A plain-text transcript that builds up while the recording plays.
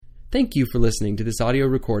Thank you for listening to this audio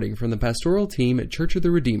recording from the pastoral team at Church of the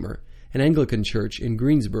Redeemer, an Anglican church in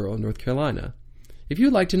Greensboro, North Carolina. If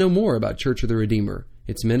you'd like to know more about Church of the Redeemer,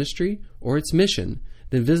 its ministry, or its mission,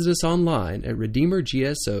 then visit us online at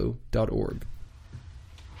redeemergso.org.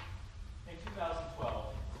 In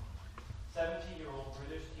 2012, 17-year-old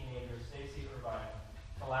British teenager Stacey Irvine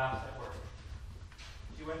collapsed at work.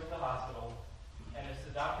 She went to the hospital, and as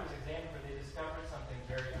the doctors examined her, they discovered something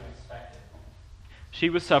very unexpected. She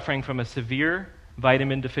was suffering from a severe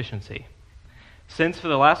vitamin deficiency. Since for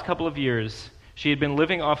the last couple of years, she had been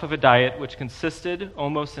living off of a diet which consisted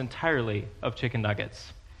almost entirely of chicken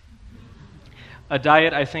nuggets. A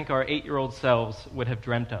diet I think our 8-year-old selves would have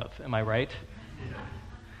dreamt of, am I right?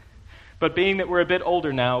 But being that we're a bit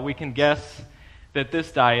older now, we can guess that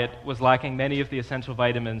this diet was lacking many of the essential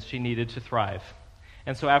vitamins she needed to thrive.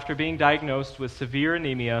 And so after being diagnosed with severe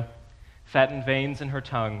anemia, fattened veins in her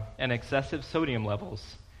tongue, and excessive sodium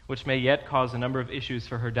levels, which may yet cause a number of issues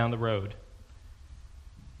for her down the road,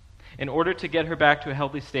 in order to get her back to a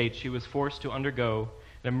healthy state, she was forced to undergo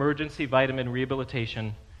an emergency vitamin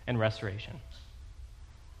rehabilitation and restoration.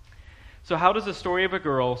 So how does the story of a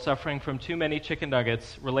girl suffering from too many chicken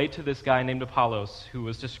nuggets relate to this guy named Apollos, who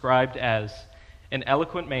was described as an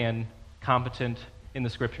eloquent man, competent in the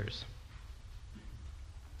Scriptures?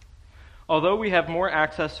 Although we have more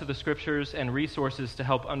access to the Scriptures and resources to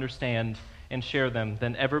help understand and share them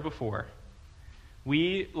than ever before,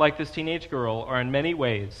 we, like this teenage girl, are in many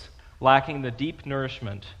ways lacking the deep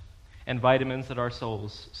nourishment and vitamins that our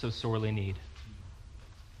souls so sorely need.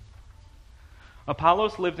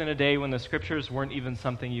 Apollos lived in a day when the Scriptures weren't even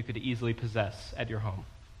something you could easily possess at your home.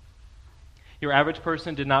 Your average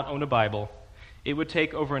person did not own a Bible. It would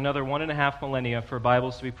take over another 1.5 millennia for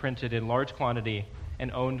Bibles to be printed in large quantity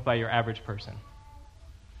and owned by your average person.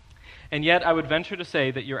 And yet, I would venture to say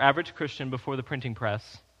that your average Christian before the printing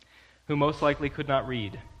press, who most likely could not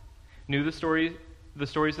read, knew the stories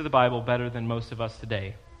of the Bible better than most of us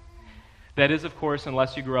today. That is, of course,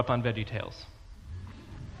 unless you grew up on VeggieTales.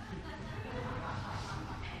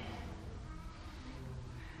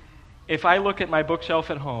 If I look at my bookshelf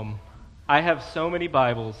at home, I have so many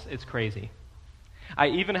Bibles, it's crazy. I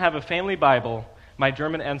even have a family Bible my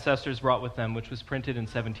German ancestors brought with them, which was printed in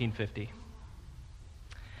 1750.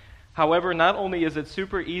 However, not only is it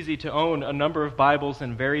super easy to own a number of Bibles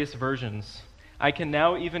in various versions, I can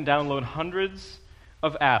now even download hundreds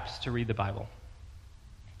of apps to read the Bible.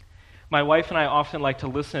 My wife and I often like to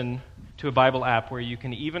listen to a Bible app where you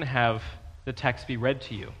can even have the text be read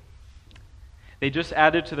to you. They just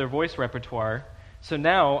added to their voice repertoire, so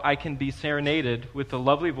now I can be serenaded with the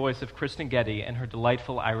lovely voice of Kristen Getty and her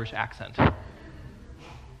delightful Irish accent.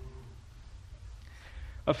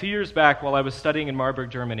 A few years back, while I was studying in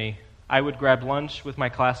Marburg, Germany, I would grab lunch with my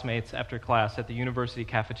classmates after class at the university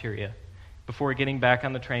cafeteria before getting back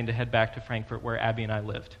on the train to head back to Frankfurt, where Abby and I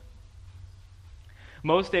lived.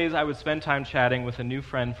 Most days I would spend time chatting with a new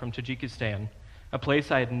friend from Tajikistan, a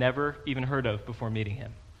place I had never even heard of before meeting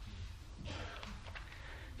him.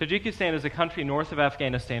 Tajikistan is a country north of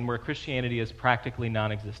Afghanistan where Christianity is practically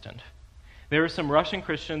non-existent. There are some Russian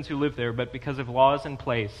Christians who live there, but because of laws in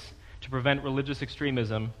place to prevent religious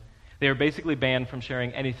extremism, they are basically banned from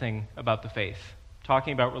sharing anything about the faith.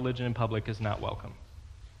 Talking about religion in public is not welcome.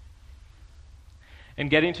 In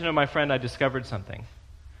getting to know my friend, I discovered something.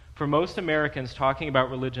 For most Americans, talking about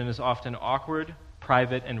religion is often awkward,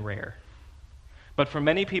 private, and rare. But for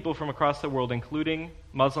many people from across the world, including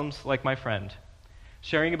Muslims like my friend,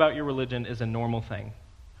 sharing about your religion is a normal thing.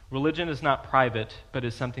 Religion is not private, but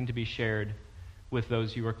is something to be shared with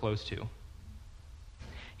those you are close to.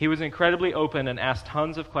 He was incredibly open and asked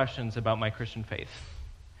tons of questions about my Christian faith.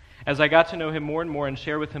 As I got to know him more and more and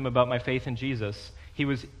share with him about my faith in Jesus, he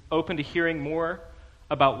was open to hearing more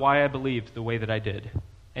about why I believed the way that I did,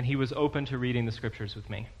 and he was open to reading the Scriptures with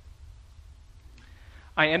me.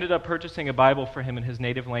 I ended up purchasing a Bible for him in his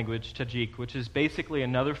native language, Tajik, which is basically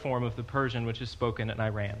another form of the Persian which is spoken in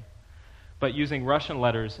Iran, but using Russian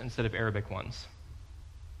letters instead of Arabic ones.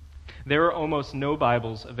 There are almost no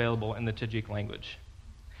Bibles available in the Tajik language.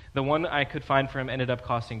 The one I could find for him ended up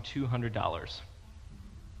costing $200.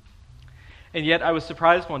 And yet I was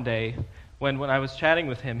surprised one day when I was chatting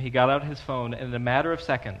with him, he got out his phone and in a matter of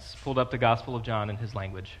seconds pulled up the Gospel of John in his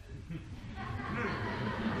language.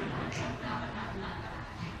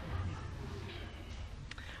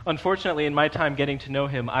 Unfortunately, in my time getting to know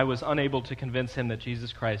him, I was unable to convince him that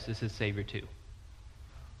Jesus Christ is his Savior too.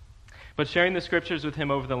 But sharing the Scriptures with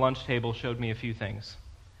him over the lunch table showed me a few things.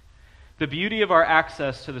 The beauty of our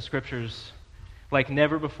access to the Scriptures like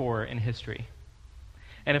never before in history.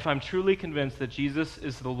 And if I'm truly convinced that Jesus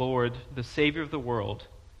is the Lord, the Savior of the world,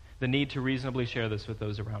 the need to reasonably share this with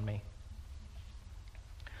those around me.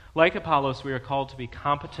 Like Apollos, we are called to be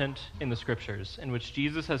competent in the Scriptures, in which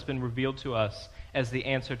Jesus has been revealed to us as the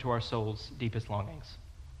answer to our soul's deepest longings.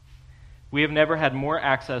 We have never had more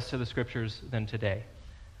access to the Scriptures than today.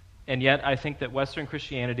 And yet, I think that Western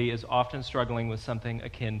Christianity is often struggling with something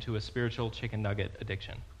akin to a spiritual chicken nugget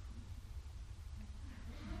addiction.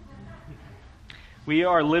 We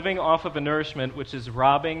are living off of a nourishment which is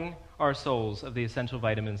robbing our souls of the essential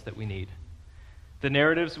vitamins that we need. The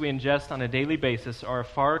narratives we ingest on a daily basis are a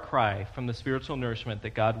far cry from the spiritual nourishment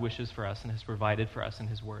that God wishes for us and has provided for us in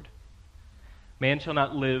His Word. Man shall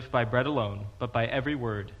not live by bread alone, but by every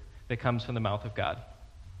word that comes from the mouth of God.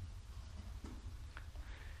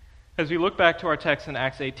 As we look back to our text in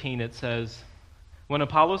Acts 18, it says, "When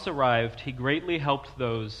Apollos arrived, he greatly helped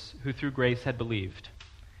those who through grace had believed,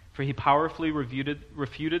 for he powerfully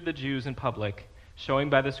refuted the Jews in public, showing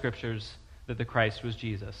by the Scriptures that the Christ was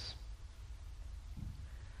Jesus."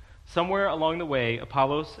 Somewhere along the way,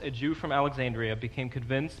 Apollos, a Jew from Alexandria, became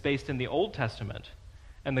convinced, based in the Old Testament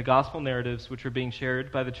and the gospel narratives which were being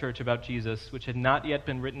shared by the church about Jesus, which had not yet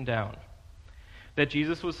been written down, that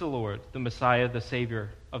Jesus was the Lord, the Messiah, the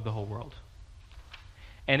Savior of the whole world.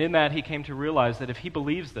 And in that, he came to realize that if he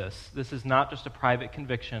believes this is not just a private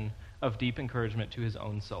conviction of deep encouragement to his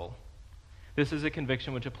own soul. This is a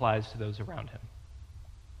conviction which applies to those around him.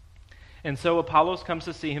 And so Apollos comes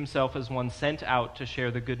to see himself as one sent out to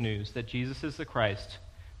share the good news that Jesus is the Christ,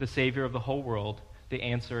 the Savior of the whole world, the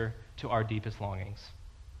answer to our deepest longings.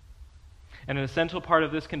 And an essential part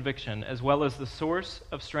of this conviction, as well as the source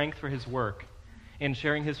of strength for his work in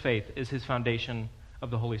sharing his faith, is his foundation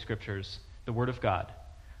of the Holy Scriptures, the Word of God,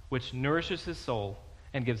 which nourishes his soul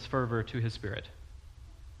and gives fervor to his spirit.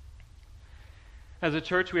 As a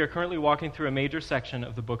church, we are currently walking through a major section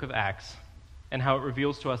of the book of Acts, and how it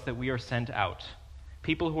reveals to us that we are sent out,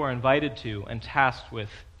 people who are invited to and tasked with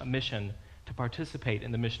a mission to participate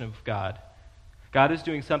in the mission of God. God is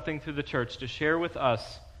doing something through the church to share with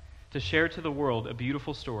us, to share to the world a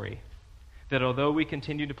beautiful story, that although we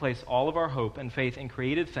continue to place all of our hope and faith in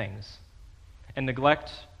created things and neglect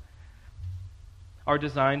our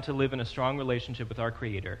design to live in a strong relationship with our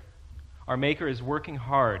Creator, our Maker is working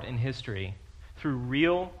hard in history through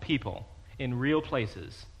real people in real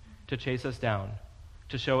places to chase us down,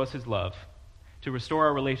 to show us his love, to restore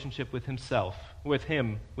our relationship with himself, with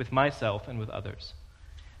him, with myself, and with others,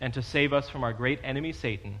 and to save us from our great enemy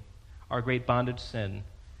Satan, our great bondage sin,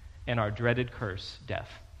 and our dreaded curse, death.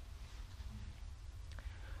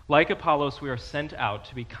 Like Apollos, we are sent out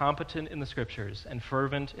to be competent in the Scriptures and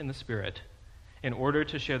fervent in the Spirit in order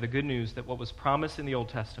to share the good news that what was promised in the Old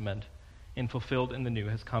Testament and fulfilled in the New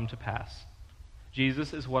has come to pass.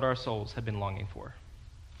 Jesus is what our souls have been longing for.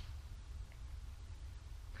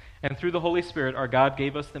 And through the Holy Spirit, our God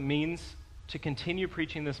gave us the means to continue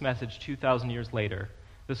preaching this message 2,000 years later,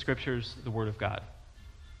 the Scriptures, the Word of God.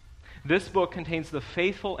 This book contains the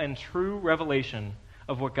faithful and true revelation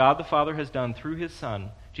of what God the Father has done through his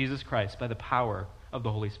Son, Jesus Christ, by the power of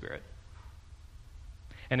the Holy Spirit.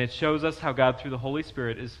 And it shows us how God, through the Holy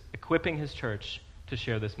Spirit, is equipping his church to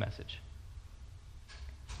share this message.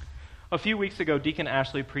 A few weeks ago, Deacon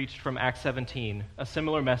Ashley preached from Acts 17, a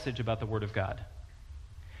similar message about the Word of God.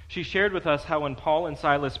 She shared with us how when Paul and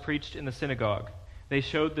Silas preached in the synagogue, they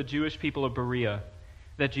showed the Jewish people of Berea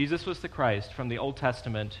that Jesus was the Christ from the Old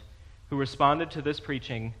Testament, who responded to this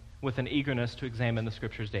preaching with an eagerness to examine the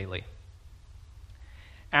Scriptures daily.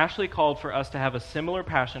 Ashley called for us to have a similar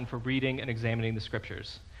passion for reading and examining the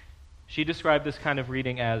Scriptures. She described this kind of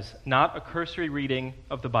reading as not a cursory reading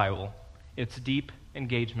of the Bible, it's deep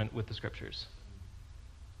engagement with the Scriptures.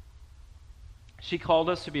 She called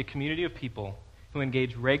us to be a community of people who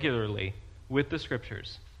engage regularly with the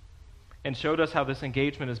Scriptures, and showed us how this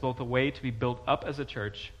engagement is both a way to be built up as a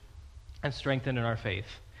church and strengthened in our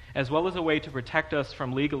faith, as well as a way to protect us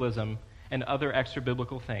from legalism and other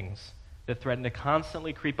extra-biblical things that threaten to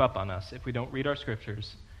constantly creep up on us if we don't read our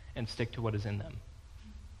Scriptures and stick to what is in them.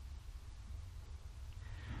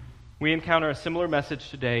 We encounter a similar message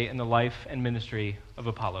today in the life and ministry of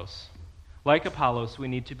Apollos. Like Apollos, we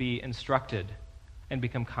need to be instructed and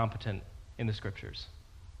become competent in the Scriptures.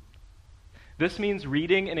 This means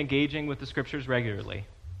reading and engaging with the Scriptures regularly.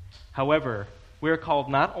 However, we are called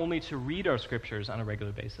not only to read our Scriptures on a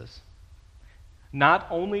regular basis, not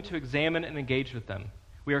only to examine and engage with them,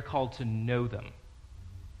 we are called to know them,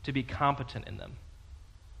 to be competent in them.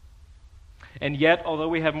 And yet, although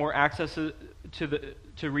we have more access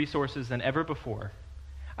to resources than ever before,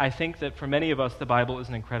 I think that for many of us, the Bible is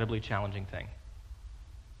an incredibly challenging thing.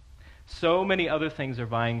 So many other things are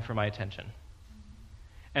vying for my attention.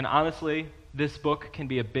 And honestly, this book can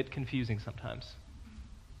be a bit confusing sometimes.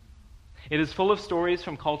 It is full of stories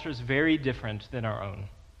from cultures very different than our own,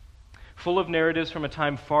 full of narratives from a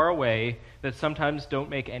time far away that sometimes don't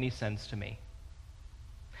make any sense to me.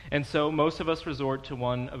 And so most of us resort to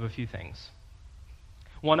one of a few things.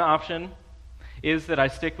 One option is that I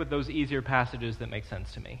stick with those easier passages that make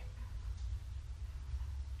sense to me.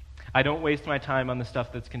 I don't waste my time on the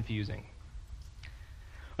stuff that's confusing.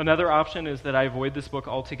 Another option is that I avoid this book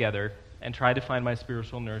altogether and try to find my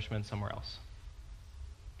spiritual nourishment somewhere else.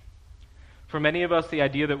 For many of us, the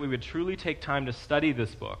idea that we would truly take time to study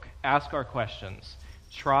this book, ask our questions,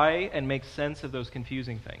 try and make sense of those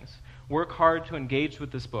confusing things, work hard to engage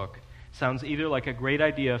with this book, sounds either like a great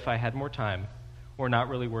idea if I had more time, or not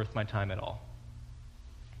really worth my time at all.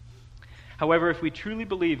 However, if we truly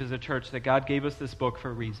believe as a church that God gave us this book for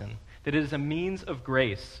a reason, that it is a means of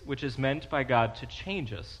grace which is meant by God to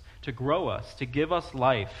change us, to grow us, to give us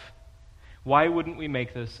life, why wouldn't we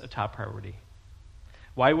make this a top priority?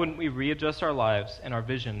 Why wouldn't we readjust our lives and our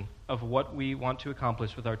vision of what we want to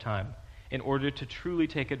accomplish with our time in order to truly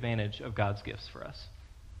take advantage of God's gifts for us?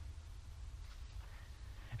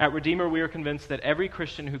 At Redeemer, we are convinced that every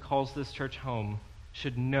Christian who calls this church home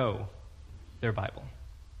should know their Bible.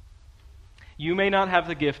 You may not have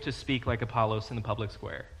the gift to speak like Apollos in the public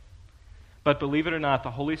square, but believe it or not,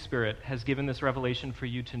 the Holy Spirit has given this revelation for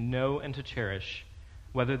you to know and to cherish,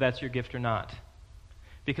 whether that's your gift or not.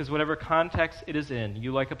 Because whatever context it is in,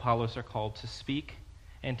 you, like Apollos, are called to speak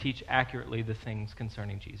and teach accurately the things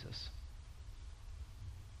concerning Jesus.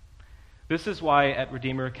 This is why at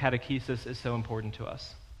Redeemer, catechesis is so important to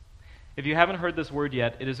us. If you haven't heard this word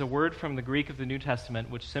yet, it is a word from the Greek of the New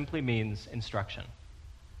Testament which simply means instruction.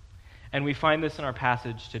 And we find this in our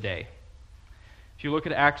passage today. If you look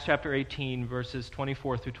at Acts chapter 18, verses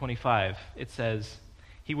 24 through 25, it says,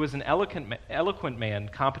 "He was an eloquent man,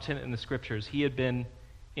 competent in the Scriptures. He had been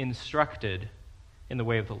instructed in the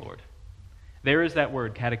way of the Lord." There is that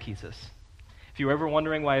word, catechesis. If you're ever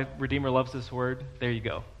wondering why Redeemer loves this word, there you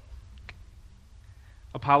go.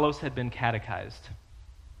 Apollos had been catechized.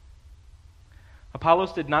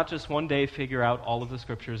 Apollos did not just one day figure out all of the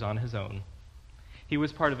Scriptures on his own. He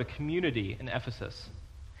was part of a community in Ephesus.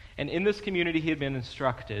 And in this community, he had been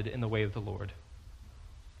instructed in the way of the Lord.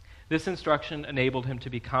 This instruction enabled him to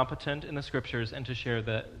be competent in the Scriptures and to share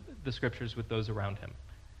the Scriptures with those around him.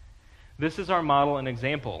 This is our model and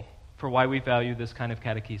example for why we value this kind of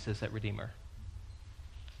catechesis at Redeemer.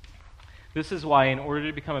 This is why, in order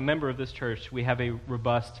to become a member of this church, we have a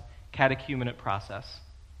robust catechumenate process.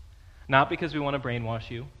 Not because we want to brainwash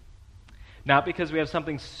you, not because we have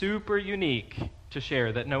something super unique to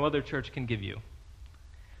share that no other church can give you.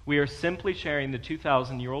 We are simply sharing the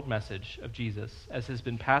 2,000-year-old message of Jesus as has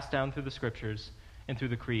been passed down through the Scriptures and through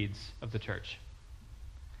the creeds of the church.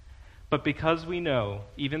 But because we know,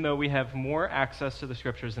 even though we have more access to the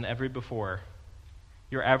Scriptures than ever before,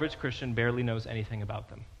 your average Christian barely knows anything about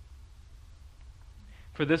them.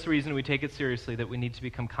 For this reason, we take it seriously that we need to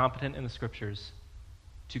become competent in the Scriptures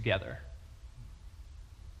together.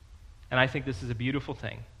 And I think this is a beautiful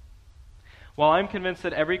thing. While I'm convinced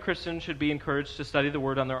that every Christian should be encouraged to study the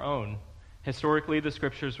Word on their own, historically the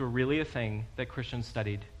Scriptures were really a thing that Christians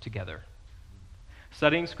studied together.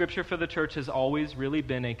 Studying Scripture for the church has always really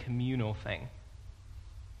been a communal thing.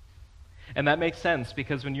 And that makes sense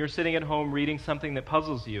because when you're sitting at home reading something that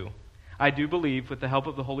puzzles you, I do believe with the help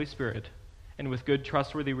of the Holy Spirit and with good,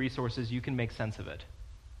 trustworthy resources, you can make sense of it.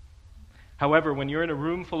 However, when you're in a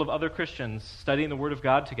room full of other Christians studying the Word of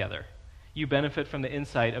God together, you benefit from the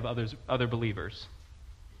insight of other believers.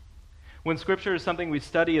 When Scripture is something we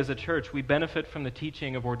study as a church, we benefit from the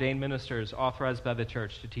teaching of ordained ministers authorized by the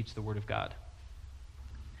church to teach the Word of God.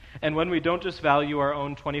 And when we don't just value our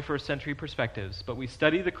own 21st century perspectives, but we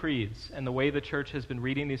study the creeds and the way the church has been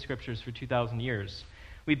reading these Scriptures for 2,000 years,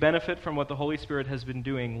 we benefit from what the Holy Spirit has been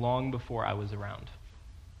doing long before I was around.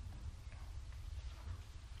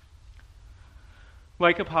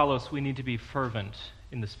 Like Apollos, we need to be fervent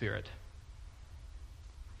in the Spirit.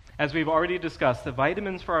 As we've already discussed, the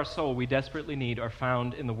vitamins for our soul we desperately need are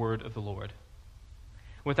found in the Word of the Lord.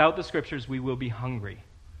 Without the Scriptures, we will be hungry.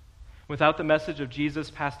 Without the message of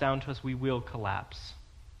Jesus passed down to us, we will collapse.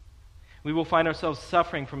 We will find ourselves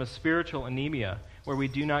suffering from a spiritual anemia where we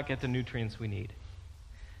do not get the nutrients we need.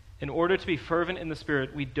 In order to be fervent in the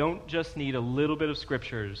Spirit, we don't just need a little bit of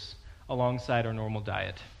Scriptures alongside our normal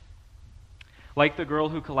diet. Like the girl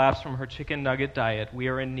who collapsed from her chicken nugget diet, we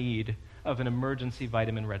are in need of an emergency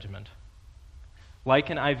vitamin regimen.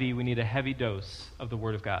 Like an IV, we need a heavy dose of the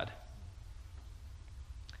Word of God.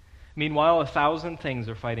 Meanwhile, 1,000 things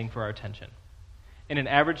are fighting for our attention. In an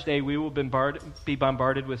average day, we will be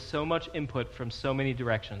bombarded with so much input from so many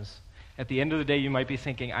directions. At the end of the day, you might be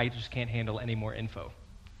thinking, I just can't handle any more info.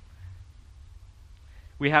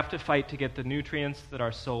 We have to fight to get the nutrients that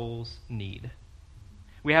our souls need.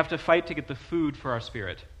 We have to fight to get the food for our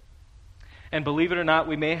spirit. And believe it or not,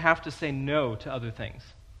 we may have to say no to other things.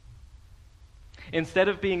 Instead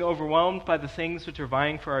of being overwhelmed by the things which are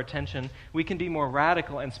vying for our attention, we can be more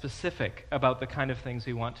radical and specific about the kind of things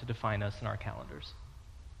we want to define us in our calendars.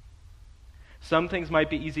 Some things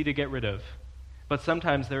might be easy to get rid of, but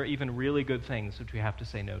sometimes there are even really good things which we have to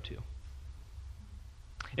say no to.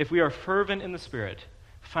 If we are fervent in the Spirit,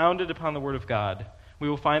 founded upon the Word of God, we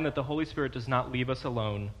will find that the Holy Spirit does not leave us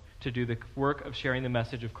alone to do the work of sharing the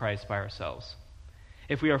message of Christ by ourselves.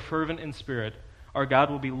 If we are fervent in spirit, our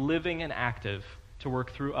God will be living and active to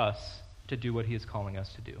work through us to do what he is calling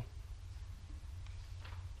us to do.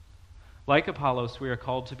 Like Apollos, we are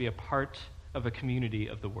called to be a part of a community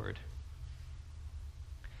of the Word.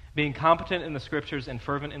 Being competent in the Scriptures and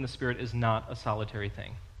fervent in the Spirit is not a solitary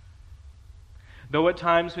thing. Though at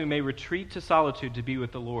times we may retreat to solitude to be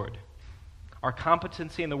with the Lord, our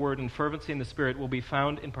competency in the Word and fervency in the Spirit will be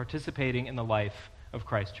found in participating in the life of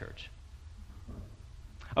Christ Church.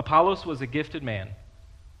 Apollos was a gifted man,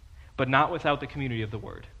 but not without the community of the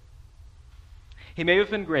Word. He may have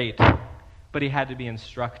been great, but he had to be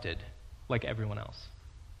instructed like everyone else.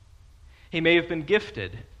 He may have been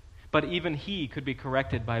gifted, but even he could be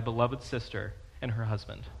corrected by a beloved sister and her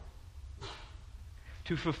husband.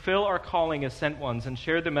 To fulfill our calling as sent ones and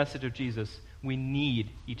share the message of Jesus, we need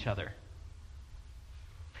each other.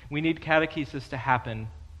 We need catechesis to happen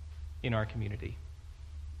in our community.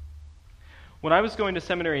 When I was going to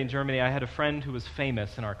seminary in Germany, I had a friend who was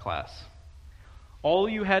famous in our class. All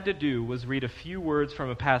you had to do was read a few words from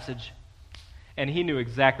a passage, and he knew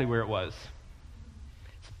exactly where it was,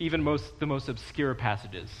 even the most obscure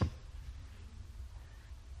passages.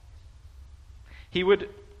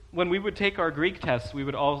 When we would take our Greek tests, we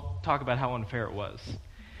would all talk about how unfair it was.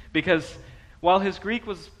 Because while his Greek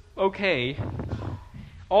was okay,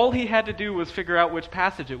 all he had to do was figure out which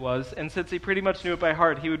passage it was, and since he pretty much knew it by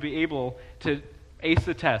heart, he would be able to ace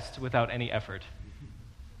the test without any effort.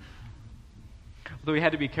 Although he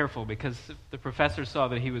had to be careful, because if the professor saw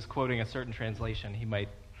that he was quoting a certain translation, he might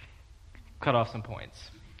cut off some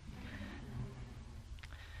points.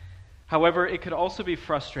 However, it could also be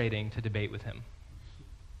frustrating to debate with him.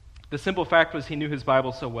 The simple fact was he knew his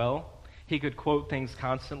Bible so well, he could quote things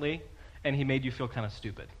constantly, and he made you feel kind of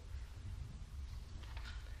stupid.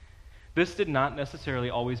 This did not necessarily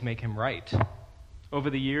always make him right. Over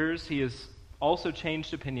the years, he has also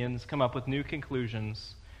changed opinions, come up with new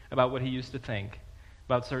conclusions about what he used to think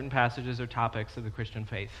about certain passages or topics of the Christian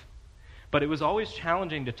faith. But it was always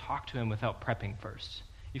challenging to talk to him without prepping first.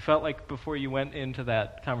 You felt like before you went into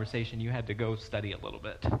that conversation, you had to go study a little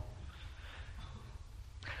bit.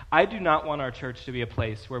 I do not want our church to be a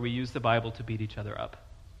place where we use the Bible to beat each other up.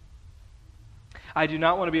 I do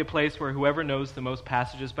not want to be a place where whoever knows the most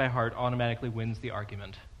passages by heart automatically wins the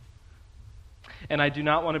argument. And I do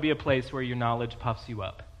not want to be a place where your knowledge puffs you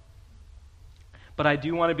up. But I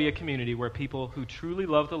do want to be a community where people who truly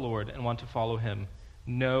love the Lord and want to follow him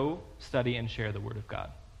know, study, and share the Word of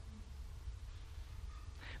God.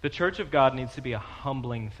 The church of God needs to be a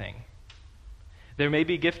humbling thing. There may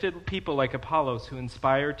be gifted people like Apollos who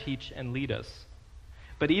inspire, teach, and lead us.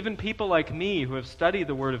 But even people like me who have studied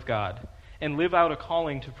the Word of God and live out a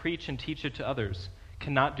calling to preach and teach it to others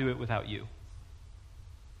cannot do it without you.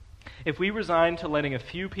 If we resign to letting a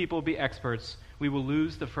few people be experts, we will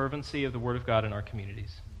lose the fervency of the Word of God in our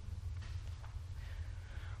communities.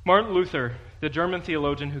 Martin Luther, the German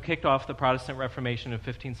theologian who kicked off the Protestant Reformation of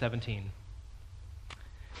 1517,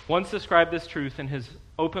 once described this truth in his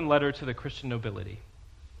open letter to the Christian nobility.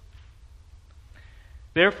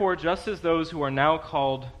 Therefore, just as those who are now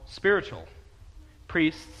called spiritual,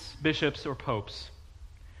 priests, bishops, or popes,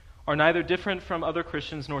 are neither different from other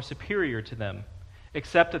Christians nor superior to them,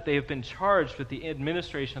 except that they have been charged with the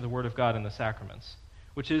administration of the Word of God in the sacraments,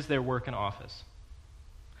 which is their work and office.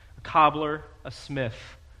 A cobbler, a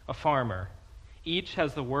smith, a farmer, each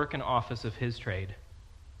has the work and office of his trade.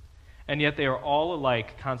 And yet they are all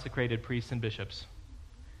alike consecrated priests and bishops.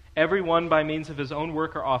 Every one, by means of his own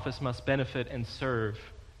work or office, must benefit and serve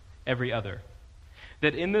every other.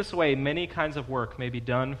 That in this way many kinds of work may be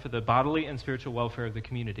done for the bodily and spiritual welfare of the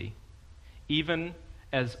community, even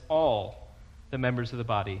as all the members of the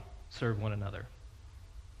body serve one another.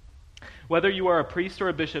 Whether you are a priest or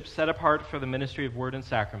a bishop set apart for the ministry of word and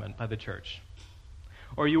sacrament by the church,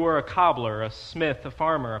 or you are a cobbler, a smith, a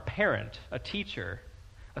farmer, a parent, a teacher,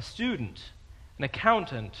 a student, an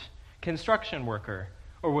accountant, construction worker,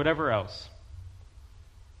 or whatever else.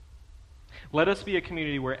 Let us be a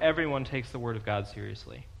community where everyone takes the Word of God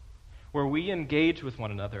seriously, where we engage with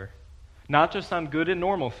one another, not just on good and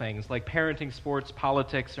normal things like parenting, sports,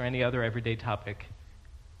 politics, or any other everyday topic,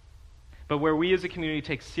 but where we as a community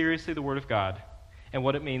take seriously the Word of God and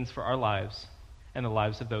what it means for our lives and the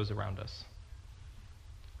lives of those around us.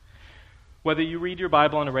 Whether you read your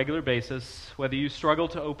Bible on a regular basis, whether you struggle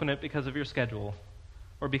to open it because of your schedule,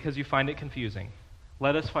 or because you find it confusing,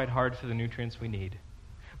 let us fight hard for the nutrients we need.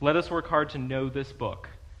 Let us work hard to know this book,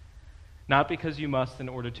 not because you must in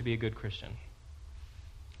order to be a good Christian,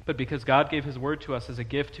 but because God gave His Word to us as a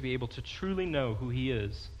gift to be able to truly know who He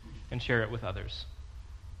is and share it with others.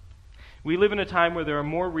 We live in a time where there are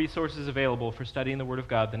more resources available for studying the Word of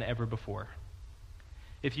God than ever before.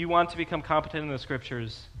 If you want to become competent in the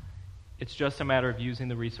Scriptures, it's just a matter of using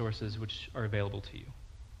the resources which are available to you.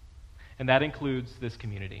 And that includes this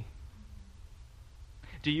community.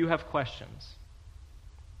 Do you have questions?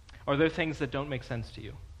 Are there things that don't make sense to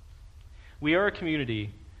you? We are a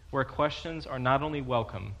community where questions are not only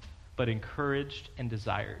welcome, but encouraged and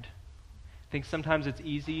desired. I think sometimes it's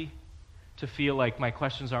easy to feel like my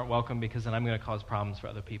questions aren't welcome because then I'm going to cause problems for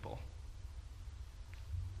other people.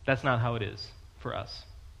 That's not how it is for us.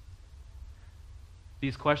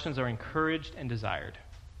 These questions are encouraged and desired.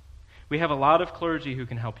 We have a lot of clergy who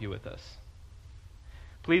can help you with this.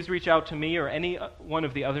 Please reach out to me or any one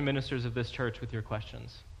of the other ministers of this church with your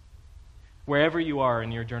questions, wherever you are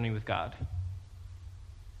in your journey with God.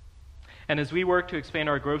 And as we work to expand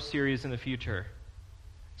our growth series in the future,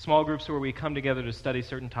 small groups where we come together to study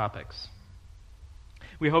certain topics,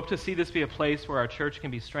 we hope to see this be a place where our church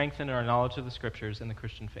can be strengthened in our knowledge of the Scriptures and the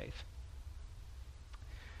Christian faith.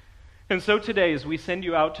 And so today, as we send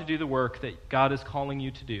you out to do the work that God is calling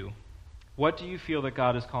you to do, what do you feel that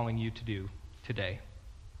God is calling you to do today?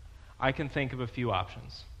 I can think of a few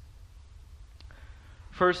options.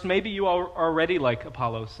 First, maybe you are already like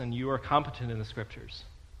Apollos and you are competent in the Scriptures.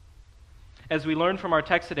 As we learned from our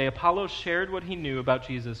text today, Apollos shared what he knew about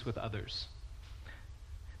Jesus with others.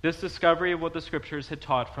 This discovery of what the Scriptures had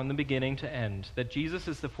taught from the beginning to end, that Jesus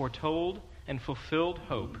is the foretold and fulfilled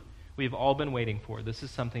hope we've all been waiting for, this is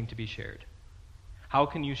something to be shared. How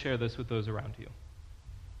can you share this with those around you?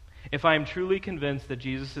 If I am truly convinced that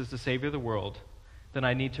Jesus is the Savior of the world, then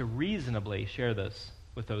I need to reasonably share this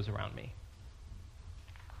with those around me.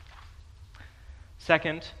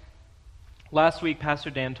 Second, last week Pastor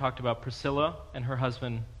Dan talked about Priscilla and her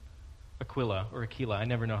husband Aquila, I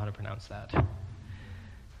never know how to pronounce that.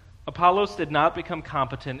 Apollos did not become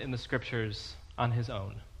competent in the Scriptures on his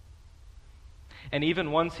own. And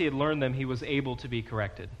even once he had learned them, he was able to be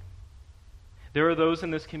corrected. There are those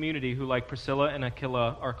in this community who, like Priscilla and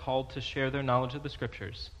Aquila, are called to share their knowledge of the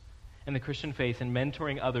Scriptures and the Christian faith and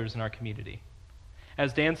mentoring others in our community.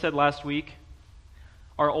 As Dan said last week,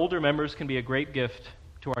 our older members can be a great gift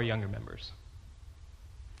to our younger members.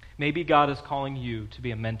 Maybe God is calling you to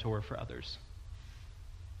be a mentor for others.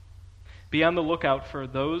 Be on the lookout for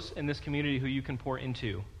those in this community who you can pour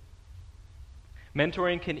into.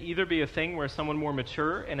 Mentoring can either be a thing where someone more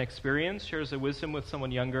mature and experienced shares a wisdom with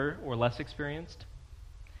someone younger or less experienced.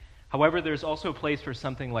 However, there's also a place for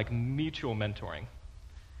something like mutual mentoring.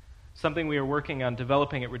 Something we are working on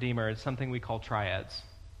developing at Redeemer is something we call triads.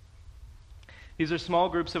 These are small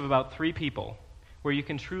groups of about 3 people where you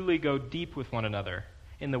can truly go deep with one another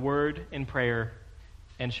in the Word, in prayer,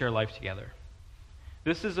 and share life together.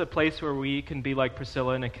 This is a place where we can be like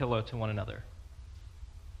Priscilla and Aquila to one another.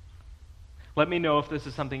 Let me know if this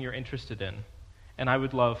is something you're interested in, and I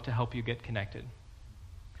would love to help you get connected.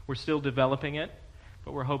 We're still developing it,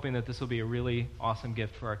 but we're hoping that this will be a really awesome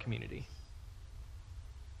gift for our community.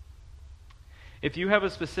 If you have a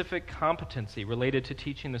specific competency related to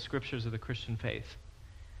teaching the Scriptures of the Christian faith,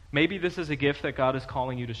 maybe this is a gift that God is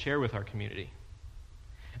calling you to share with our community.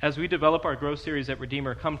 As we develop our growth series at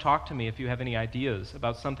Redeemer, come talk to me if you have any ideas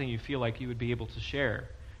about something you feel like you would be able to share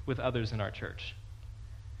with others in our church.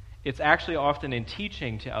 It's actually often in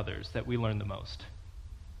teaching to others that we learn the most.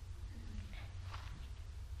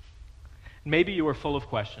 Maybe you are full of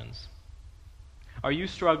questions. Are you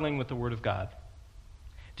struggling with the Word of God?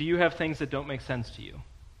 Do you have things that don't make sense to you?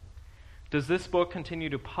 Does this book continue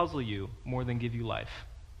to puzzle you more than give you life?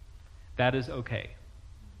 That is okay.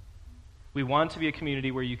 We want to be a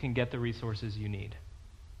community where you can get the resources you need.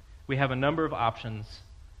 We have a number of options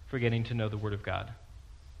for getting to know the Word of God.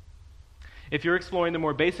 If you're exploring the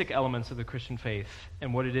more basic elements of the Christian faith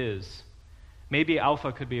and what it is, maybe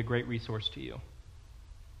Alpha could be a great resource to you.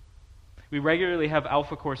 We regularly have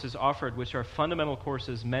Alpha courses offered, which are fundamental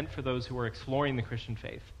courses meant for those who are exploring the Christian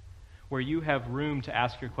faith, where you have room to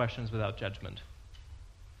ask your questions without judgment.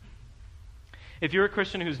 If you're a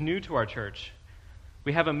Christian who's new to our church,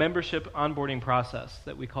 we have a membership onboarding process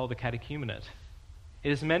that we call the catechumenate.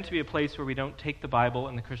 It is meant to be a place where we don't take the Bible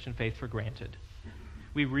and the Christian faith for granted.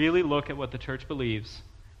 We really look at what the church believes,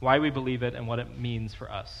 why we believe it, and what it means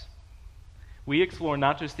for us. We explore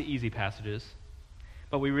not just the easy passages,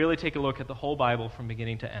 but we really take a look at the whole Bible from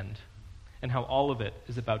beginning to end, and how all of it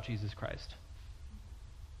is about Jesus Christ.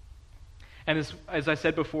 And as I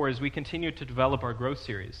said before, as we continue to develop our growth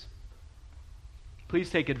series, please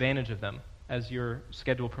take advantage of them as your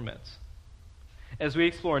schedule permits. As we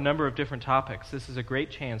explore a number of different topics, this is a great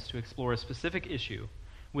chance to explore a specific issue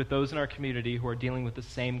with those in our community who are dealing with the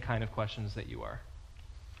same kind of questions that you are.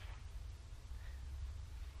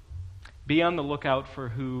 Be on the lookout for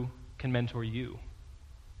who can mentor you.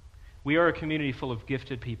 We are a community full of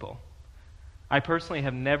gifted people. I personally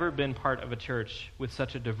have never been part of a church with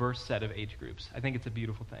such a diverse set of age groups. I think it's a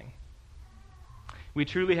beautiful thing. We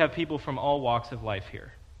truly have people from all walks of life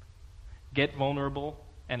here. Get vulnerable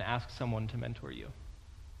and ask someone to mentor you.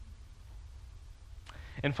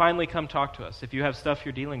 And finally, come talk to us. If you have stuff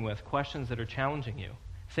you're dealing with, questions that are challenging you,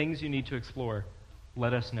 things you need to explore,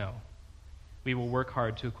 let us know. We will work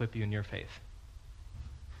hard to equip you in your faith.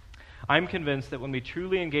 I'm convinced that when we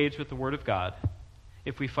truly engage with the Word of God,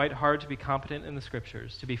 if we fight hard to be competent in the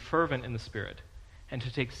Scriptures, to be fervent in the Spirit, and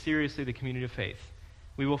to take seriously the community of faith,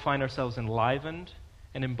 we will find ourselves enlivened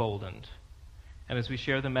and emboldened. And as we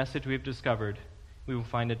share the message we've discovered, we will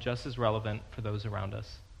find it just as relevant for those around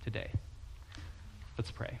us today.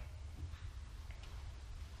 Let's pray.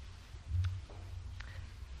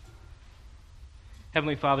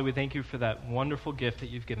 Heavenly Father, we thank you for that wonderful gift that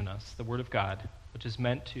you've given us, the Word of God, which is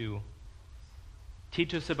meant to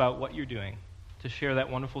teach us about what you're doing, to share that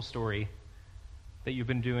wonderful story that you've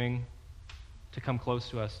been doing to come close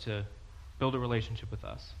to us, to build a relationship with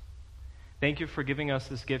us. Thank you for giving us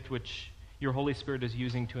this gift which your Holy Spirit is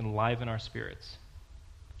using to enliven our spirits.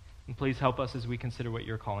 And please help us as we consider what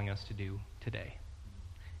you're calling us to do today.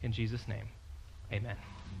 In Jesus' name, amen.